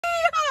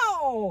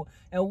Hello,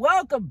 and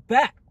welcome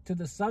back to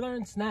the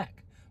Southern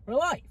Snack, where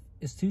life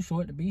is too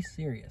short to be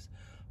serious.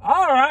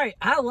 All right,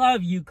 I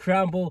love you,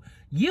 Crumbl.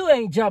 You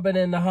ain't jumping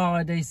in the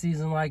holiday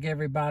season like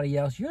everybody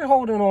else. You're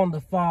holding on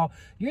to fall.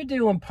 You're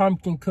doing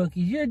pumpkin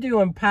cookies. You're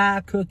doing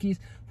pie cookies.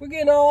 We're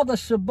getting all the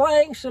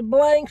shebang,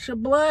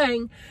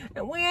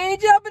 and we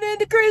ain't jumping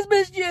into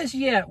Christmas just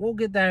yet. We'll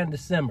get that in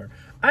December.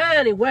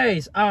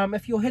 Anyways,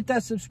 if you'll hit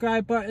that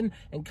subscribe button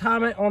and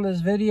comment on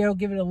this video,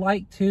 give it a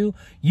like too.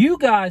 You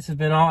guys have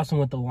been awesome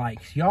with the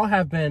likes. Y'all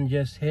have been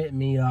just hitting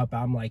me up.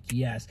 I'm like,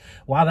 yes.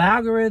 While the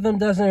algorithm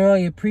doesn't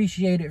really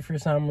appreciate it for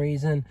some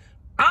reason,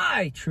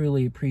 I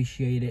truly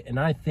appreciate it, and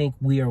I think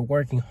we are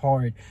working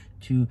hard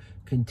to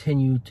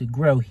continue to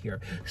grow here.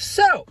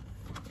 So,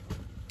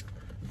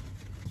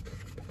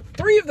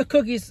 3 of the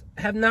cookies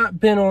have not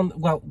been on,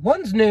 well,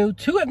 one's new,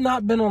 2 have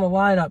not been on the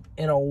lineup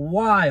in a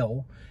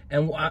while.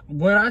 And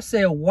when I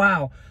say a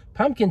while,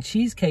 pumpkin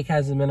cheesecake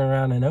hasn't been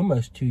around in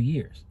almost 2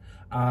 years.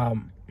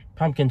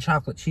 Pumpkin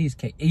chocolate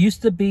cheesecake. It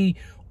used to be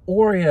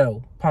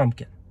Oreo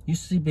pumpkin.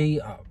 Used to be,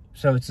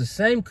 so it's the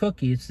same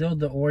cookie. It's still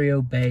the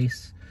Oreo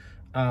base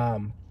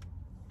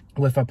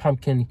with a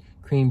pumpkin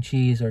cream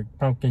cheese or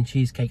pumpkin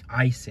cheesecake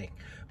icing.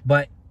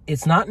 But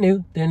it's not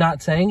new. They're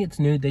not saying it's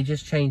new. They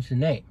just changed the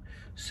name.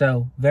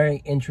 So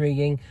very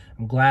intriguing.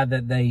 I'm glad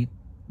that they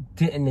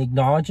didn't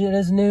acknowledge it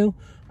as new.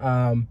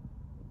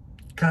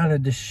 Kind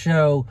of to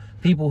show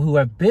people who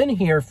have been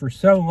here for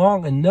so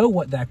long and know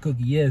what that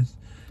cookie is,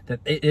 that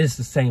it is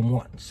the same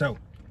one. So,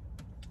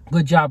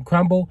 good job,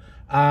 Crumbl.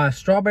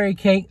 Strawberry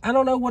cake, I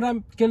don't know what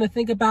I'm going to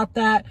think about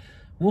that.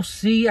 We'll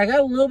see. I got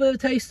a little bit of a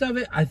taste of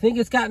it. I think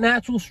it's got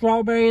natural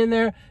strawberry in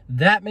there.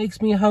 That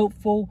makes me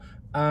hopeful.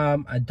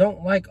 I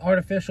don't like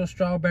artificial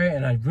strawberry,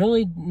 and I'm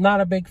really not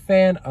a big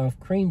fan of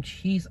cream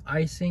cheese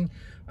icing,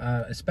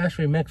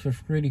 especially mixed with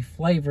fruity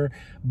flavor,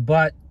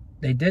 but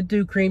they did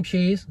do cream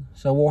cheese,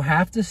 so we'll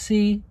have to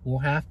see. We'll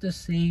have to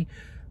see.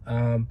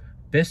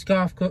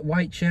 Biscoff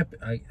white chip.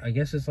 I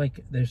guess it's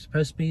like there's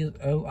supposed to be.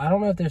 Oh, I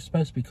don't know if there's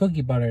supposed to be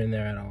cookie butter in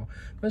there at all.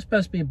 But it's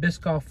supposed to be a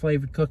Biscoff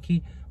flavored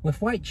cookie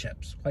with white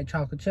chips, white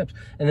chocolate chips.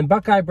 And then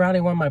Buckeye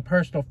Brownie, one of my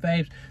personal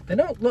faves. They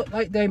don't look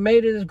like they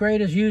made it as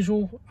great as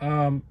usual.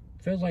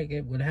 Feels like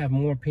it would have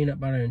more peanut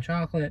butter and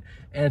chocolate,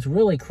 and it's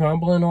really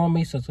crumbling on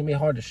me, so it's gonna be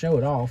hard to show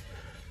it off,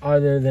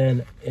 other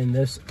than in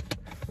this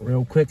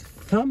real quick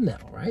thumbnail,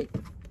 right?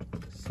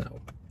 So,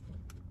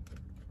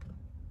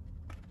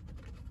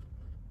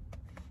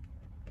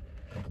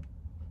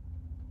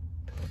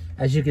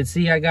 as you can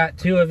see, I got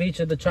 2 of each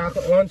of the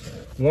chocolate ones,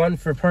 one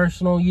for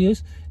personal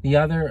use, the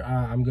other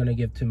I'm gonna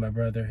give to my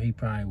brother. He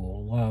probably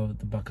will love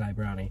the Buckeye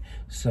Brownie.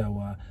 So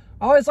I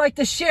always like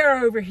to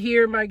share over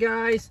here, my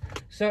guys.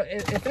 So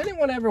if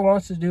anyone ever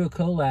wants to do a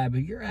collab,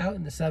 if you're out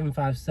in the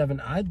 757,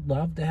 I'd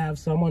love to have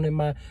someone in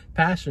my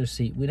passenger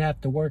seat. We'd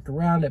have to work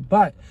around it,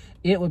 but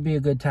it would be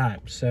a good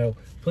time. So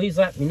please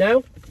let me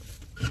know.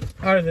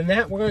 Other than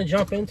that, we're going to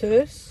jump into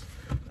this.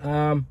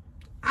 I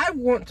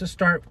want to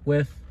start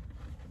with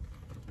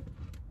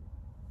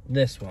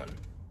this one.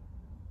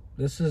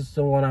 This is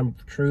the one I'm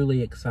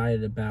truly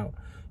excited about.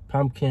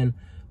 Pumpkin,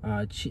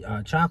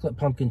 chocolate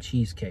pumpkin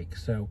cheesecake.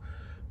 So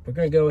we're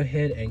going to go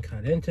ahead and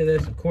cut into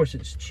this. Of course,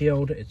 it's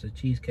chilled. It's a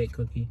cheesecake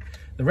cookie.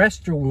 The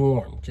rest are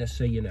warm, just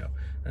so you know.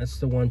 That's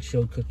the one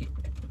chilled cookie.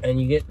 And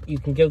you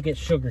can go get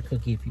sugar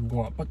cookie if you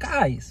want. But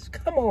guys,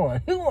 come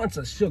on. Who wants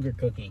a sugar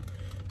cookie?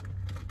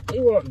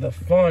 We want the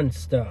fun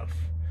stuff.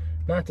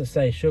 Not to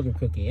say sugar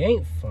cookie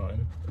ain't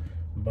fun,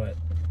 but,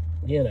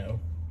 you know,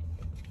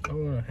 I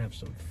want to have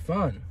some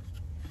fun.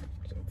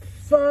 Some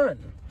fun.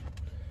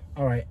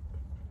 All right.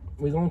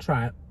 We're going to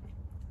try it.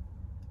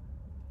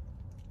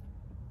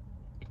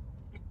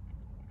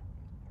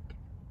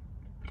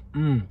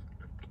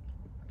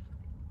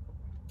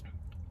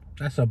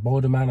 That's a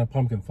bold amount of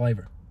pumpkin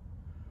flavor.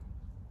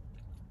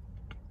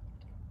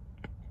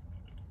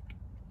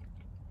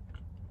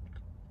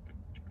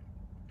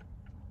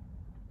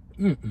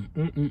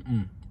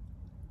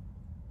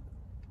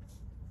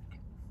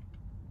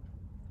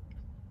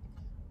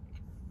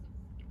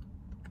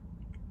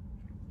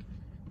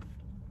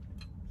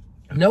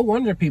 No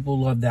wonder people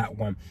love that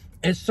one.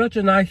 It's such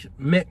a nice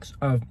mix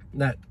of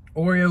that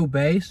Oreo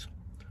base,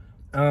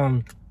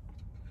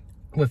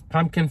 with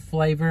pumpkin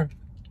flavor,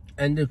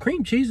 and the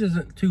cream cheese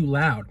isn't too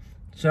loud,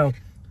 so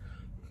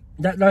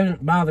that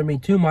doesn't bother me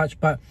too much.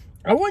 But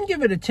I wouldn't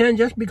give it a 10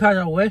 just because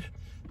I wish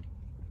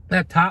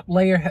that top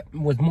layer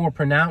was more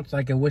pronounced.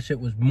 Like, I wish it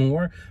was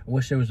more. I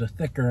wish there was a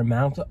thicker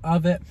amount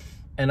of it,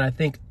 and I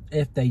think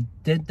if they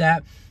did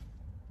that,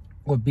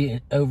 would be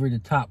an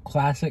over-the-top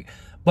classic.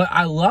 But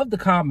I love the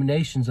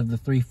combinations of the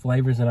 3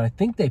 flavors, and I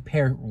think they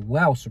pair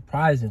well,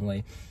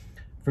 surprisingly.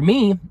 For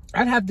me,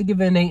 I'd have to give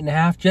it an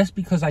 8.5 just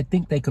because I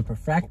think they could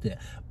perfect it.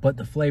 But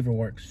the flavor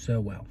works so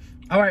well.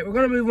 All right, we're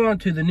going to move on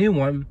to the new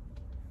one.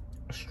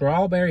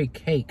 Strawberry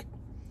cake.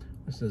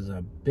 This is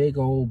a big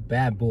old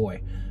bad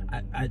boy.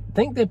 I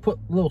think they put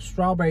little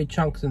strawberry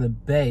chunks in the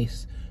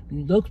base. It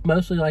looks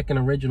mostly like an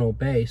original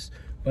base.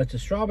 But it's a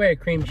strawberry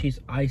cream cheese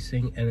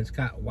icing, and it's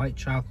got white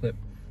chocolate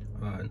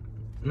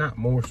not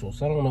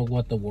morsels. I don't know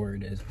what the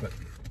word is, but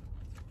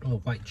little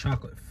white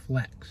chocolate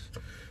flecks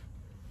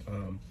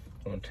on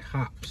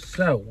top.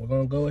 So we're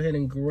gonna go ahead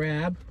and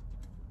grab.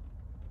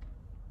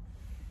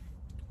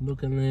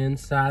 Look on the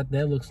inside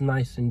there, looks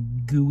nice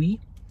and gooey.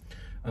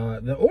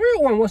 The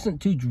Oreo one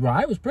wasn't too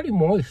dry, it was pretty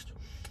moist.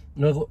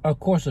 Of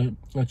course, a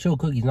chilled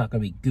cookie's not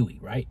gonna be gooey,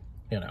 right?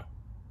 You know.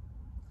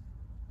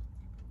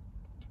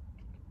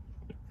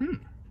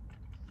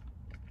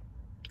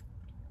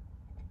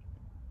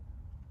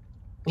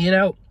 You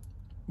know,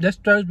 this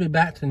throws me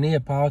back to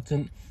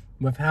Neapolitan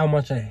with how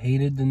much I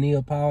hated the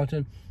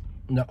Neapolitan,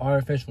 the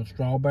artificial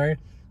strawberry.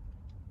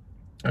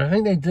 And I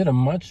think they did a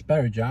much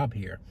better job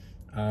here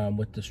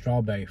with the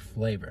strawberry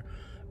flavor.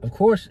 Of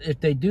course, if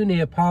they do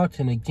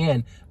Neapolitan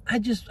again,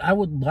 I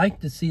would like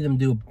to see them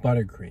do a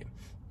buttercream.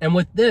 And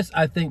with this,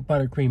 I think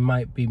buttercream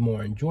might be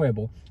more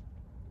enjoyable.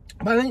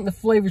 But I think the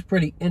flavor's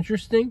pretty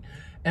interesting.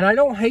 And I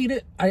don't hate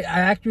it. I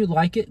actually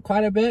like it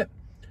quite a bit.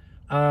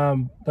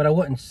 But I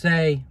wouldn't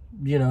say,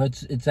 you know,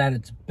 it's at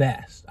its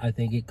best. I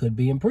think it could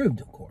be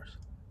improved, of course.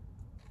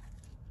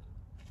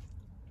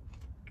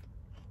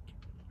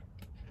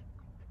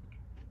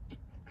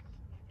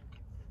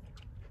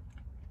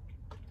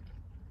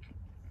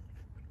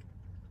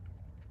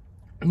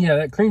 Yeah,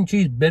 that cream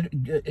cheese bit,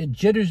 it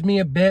jitters me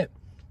a bit.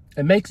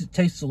 It makes it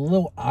taste a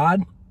little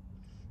odd.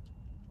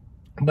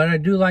 But I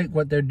do like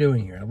what they're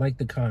doing here. I like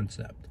the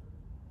concept.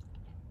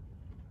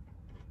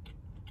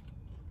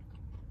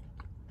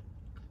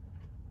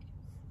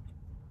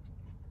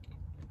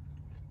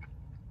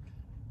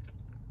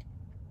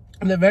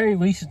 At the very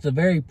least, it's a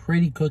very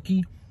pretty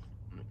cookie.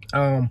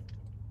 And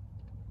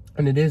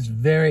it is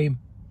very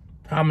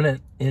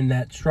prominent in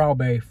that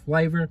strawberry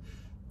flavor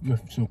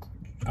with some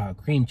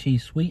cream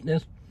cheese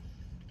sweetness.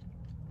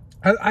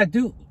 I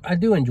do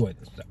enjoy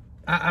this stuff.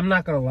 I'm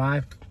not gonna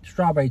lie,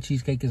 strawberry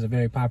cheesecake is a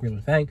very popular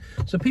thing,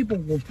 so people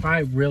will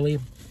probably really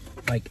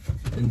like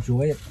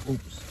enjoy it.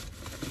 Oops,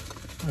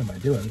 what am I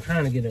doing? I'm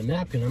trying to get a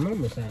napkin. I'm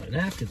almost out of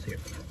napkins here.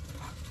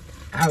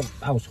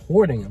 I was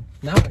hoarding them.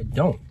 Now I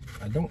don't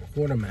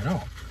hoard them at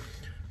all.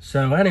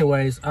 So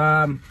anyways,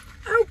 I'll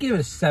give it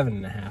a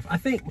 7.5. I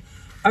think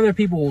other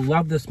people will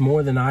love this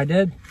more than I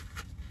did,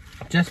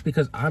 just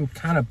because I'm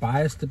kind of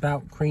biased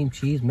about cream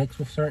cheese mixed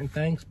with certain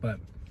things, but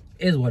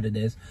it is what it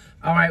is.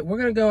 All right, we're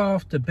gonna go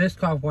off to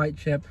Biscoff white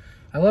chip.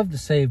 I love to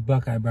save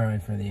Buckeye Brownie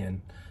for the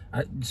end.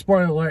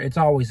 Spoiler alert, it's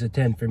always a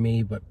 10 for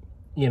me, but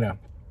you know,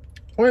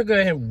 we're gonna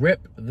go ahead and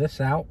rip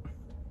this out,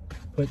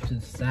 put it to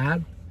the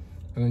side,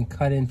 and then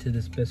cut into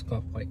this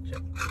Biscoff white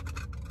chip.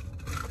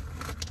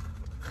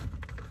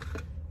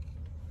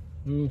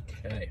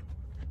 Okay.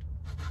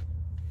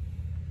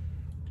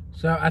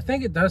 So I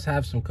think it does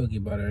have some cookie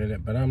butter in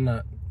it, but I'm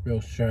not real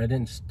sure. I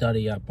didn't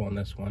study up on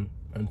this one,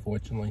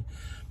 unfortunately.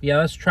 But yeah,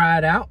 let's try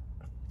it out.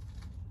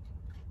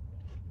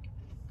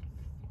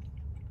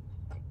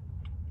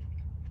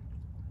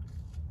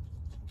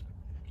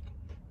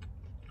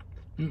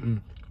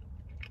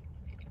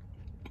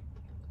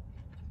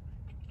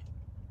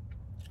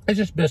 It's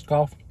just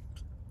Biscoff.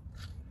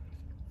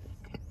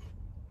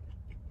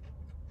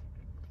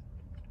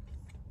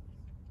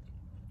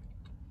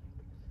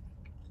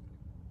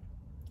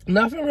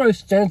 Nothing really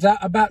stands out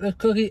about this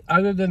cookie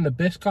other than the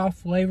Biscoff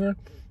flavor.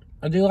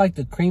 I do like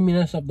the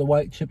creaminess of the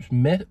white chips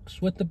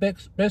mixed with the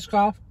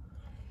Biscoff.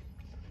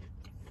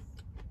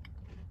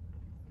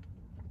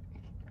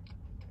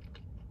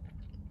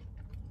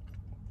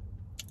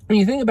 When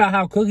you think about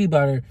how cookie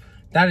butter,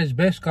 that is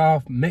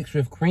Biscoff mixed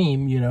with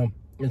cream, you know,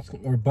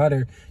 or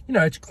butter, you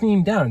know, it's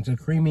creamed down. It's a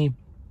creamy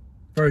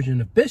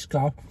version of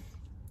Biscoff.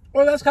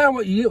 Well, that's kind of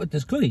what you get with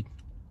this cookie.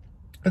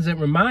 Because it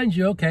reminds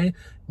you, okay,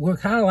 we're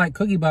kind of like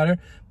cookie butter,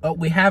 but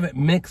we haven't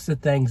mixed the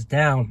things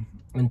down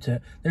into,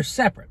 they're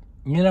separate,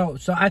 you know?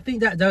 So I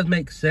think that does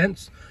make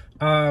sense.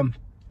 I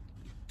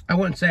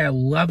wouldn't say I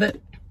love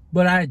it,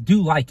 but I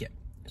do like it.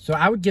 So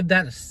I would give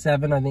that a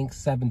 7. I think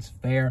 7's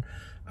fair.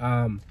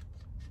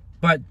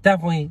 But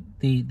definitely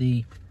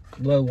the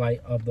low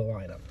light of the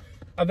lineup.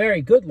 A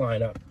very good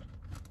lineup,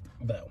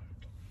 though.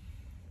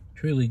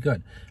 Truly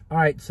good. All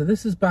right, so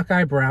this is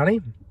Buckeye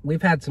Brownie.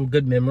 We've had some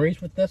good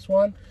memories with this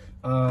one.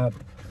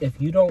 If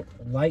you don't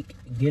like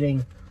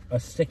getting a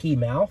sticky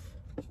mouth,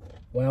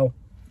 well,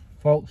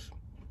 folks,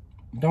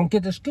 don't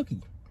get this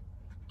cookie.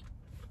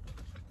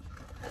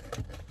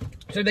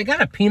 So they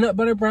got a peanut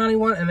butter brownie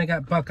one, and they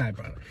got Buckeye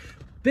Brownie.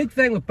 Big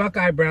thing with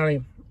Buckeye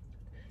Brownie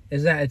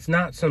is that it's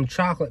not some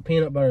chocolate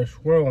peanut butter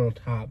swirl on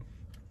top.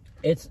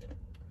 It's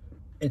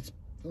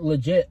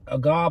legit a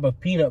gob of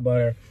peanut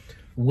butter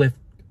with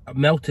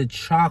melted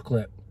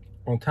chocolate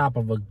on top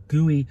of a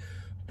gooey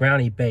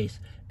brownie base.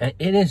 And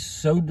it is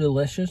so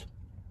delicious,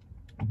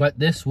 but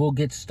this will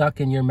get stuck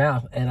in your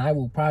mouth, and I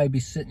will probably be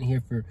sitting here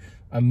for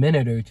a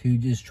minute or two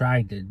just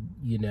trying to,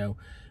 you know,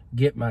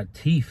 get my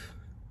teeth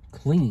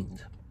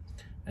cleaned,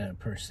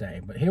 per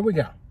se. But here we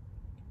go.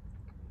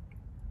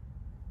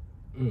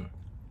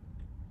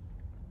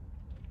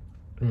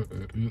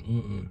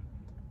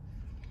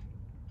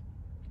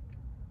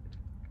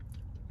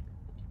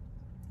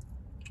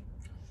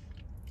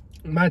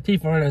 My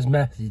teeth aren't as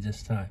messy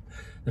this time.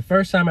 The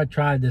first time I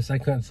tried this, I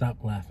couldn't stop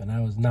laughing.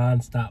 I was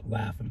non-stop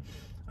laughing.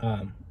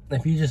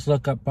 If you just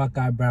look up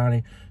Buckeye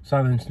Brownie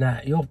Southern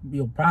Snack, you'll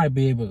probably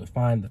be able to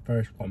find the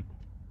first one.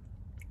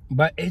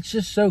 But it's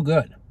just so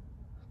good.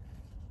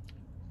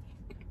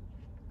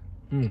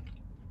 The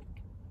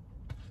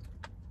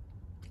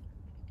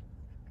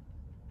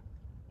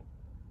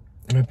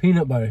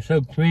peanut butter is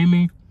so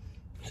creamy,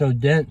 so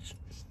dense.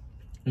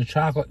 The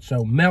chocolate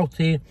so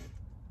melty.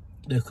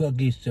 The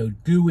cookies so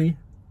gooey.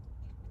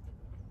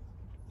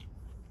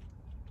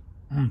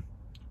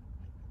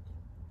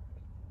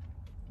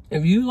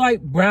 If you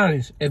like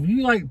brownies, if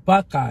you like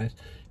Buckeyes,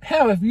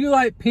 hell, if you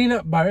like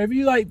peanut butter, if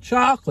you like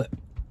chocolate,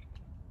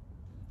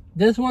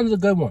 this one's a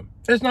good one.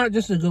 It's not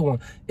just a good one,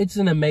 it's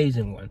an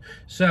amazing one.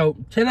 So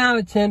 10 out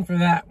of 10 for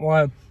that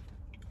one.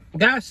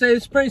 Gotta say,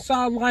 it's a pretty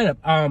solid lineup.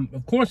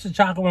 Of course, the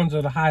chocolate ones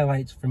are the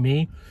highlights for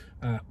me.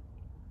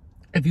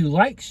 If you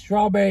like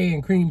strawberry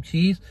and cream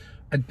cheese,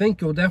 I think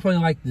you'll definitely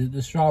like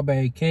the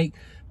strawberry cake.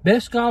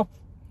 Biscoff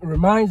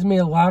reminds me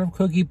a lot of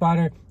cookie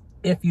butter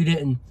if you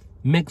didn't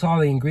mix all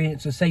the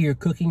ingredients. So say you're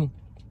cooking,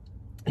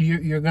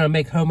 you're going to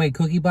make homemade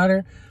cookie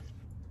butter,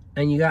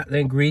 and you got the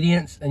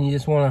ingredients, and you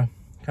just want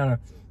to kind of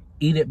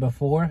eat it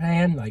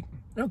beforehand. Like,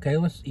 okay,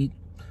 let's eat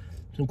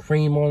some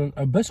cream on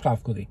a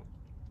Biscoff cookie.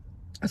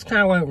 That's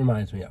kind of what it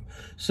reminds me of.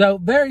 So,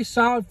 very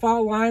solid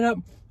fall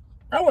lineup.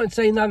 I wouldn't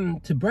say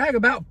nothing to brag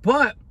about,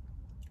 but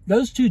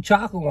those two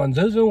chocolate ones,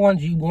 those are the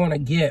ones you want to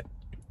get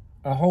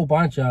a whole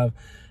bunch of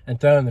and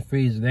throw in the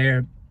freezer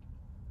there.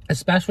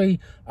 Especially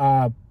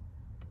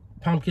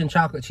pumpkin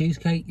chocolate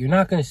cheesecake. You're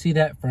not going to see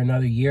that for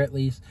another year at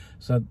least.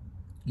 So,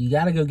 you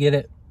got to go get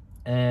it.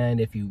 And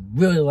if you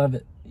really love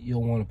it,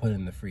 you'll want to put it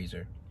in the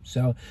freezer.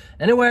 So,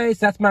 anyways,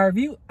 that's my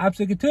review. I'm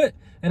sticking to it.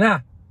 And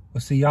I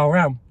will see y'all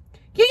around.